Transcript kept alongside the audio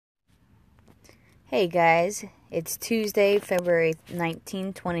Hey guys, it's Tuesday, February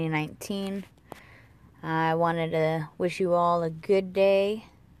 19, 2019. I wanted to wish you all a good day.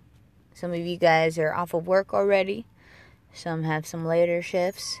 Some of you guys are off of work already. Some have some later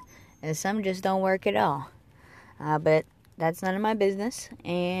shifts. And some just don't work at all. But that's none of my business.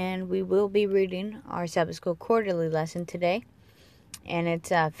 And we will be reading our Sabbath School Quarterly lesson today. And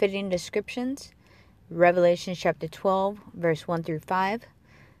it's Fitting Descriptions, Revelation chapter 12, verse 1 through 5.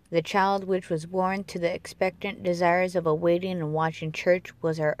 The child which was born to the expectant desires of a waiting and watching church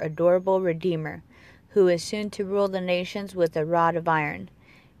was our adorable Redeemer, who is soon to rule the nations with a rod of iron.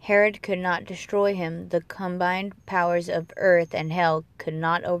 Herod could not destroy him, the combined powers of earth and hell could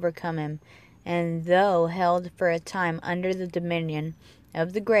not overcome him, and though held for a time under the dominion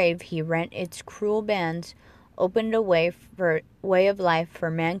of the grave, he rent its cruel bands, opened a way of life for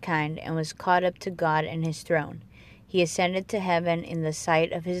mankind, and was caught up to God and his throne. He ascended to heaven in the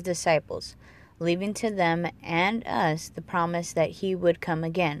sight of his disciples, leaving to them and us the promise that he would come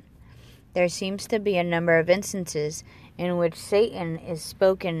again. There seems to be a number of instances in which Satan is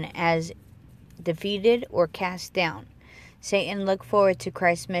spoken as defeated or cast down. Satan looked forward to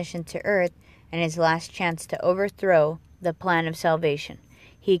Christ's mission to earth and his last chance to overthrow the plan of salvation.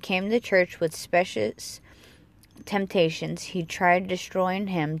 He came to church with specious temptations. He tried destroying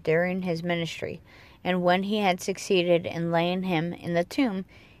him during his ministry. And when he had succeeded in laying him in the tomb,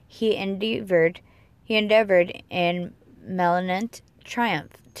 he endeavored in malignant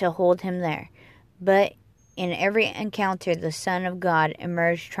triumph to hold him there. But in every encounter the Son of God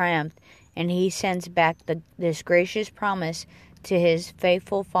emerged triumphant, and he sends back this gracious promise to his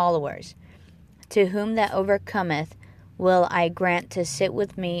faithful followers. To whom that overcometh will I grant to sit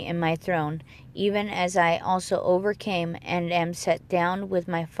with me in my throne, even as I also overcame and am set down with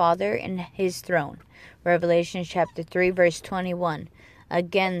my Father in his throne. Revelation chapter 3, verse 21.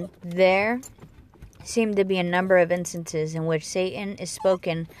 Again, there seem to be a number of instances in which Satan is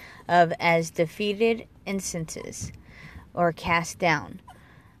spoken of as defeated instances or cast down.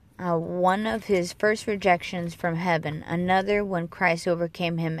 One of his first rejections from heaven, another when Christ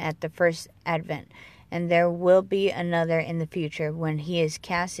overcame him at the first advent, and there will be another in the future when he is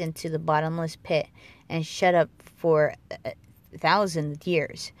cast into the bottomless pit and shut up for 1,000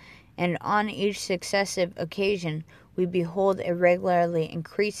 years. And on each successive occasion we behold a regularly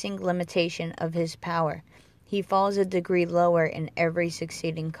increasing limitation of his power. He falls a degree lower in every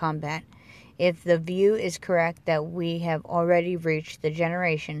succeeding combat. If the view is correct that we have already reached the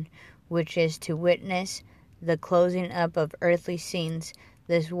generation which is to witness the closing up of earthly scenes,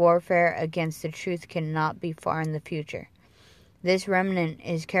 this warfare against the truth cannot be far in the future. This remnant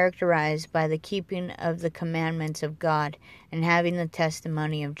is characterized by the keeping of the commandments of God and having the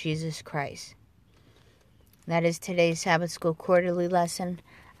testimony of Jesus Christ. That is today's Sabbath School Quarterly lesson.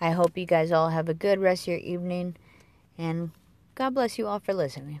 I hope you guys all have a good rest of your evening, and God bless you all for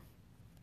listening.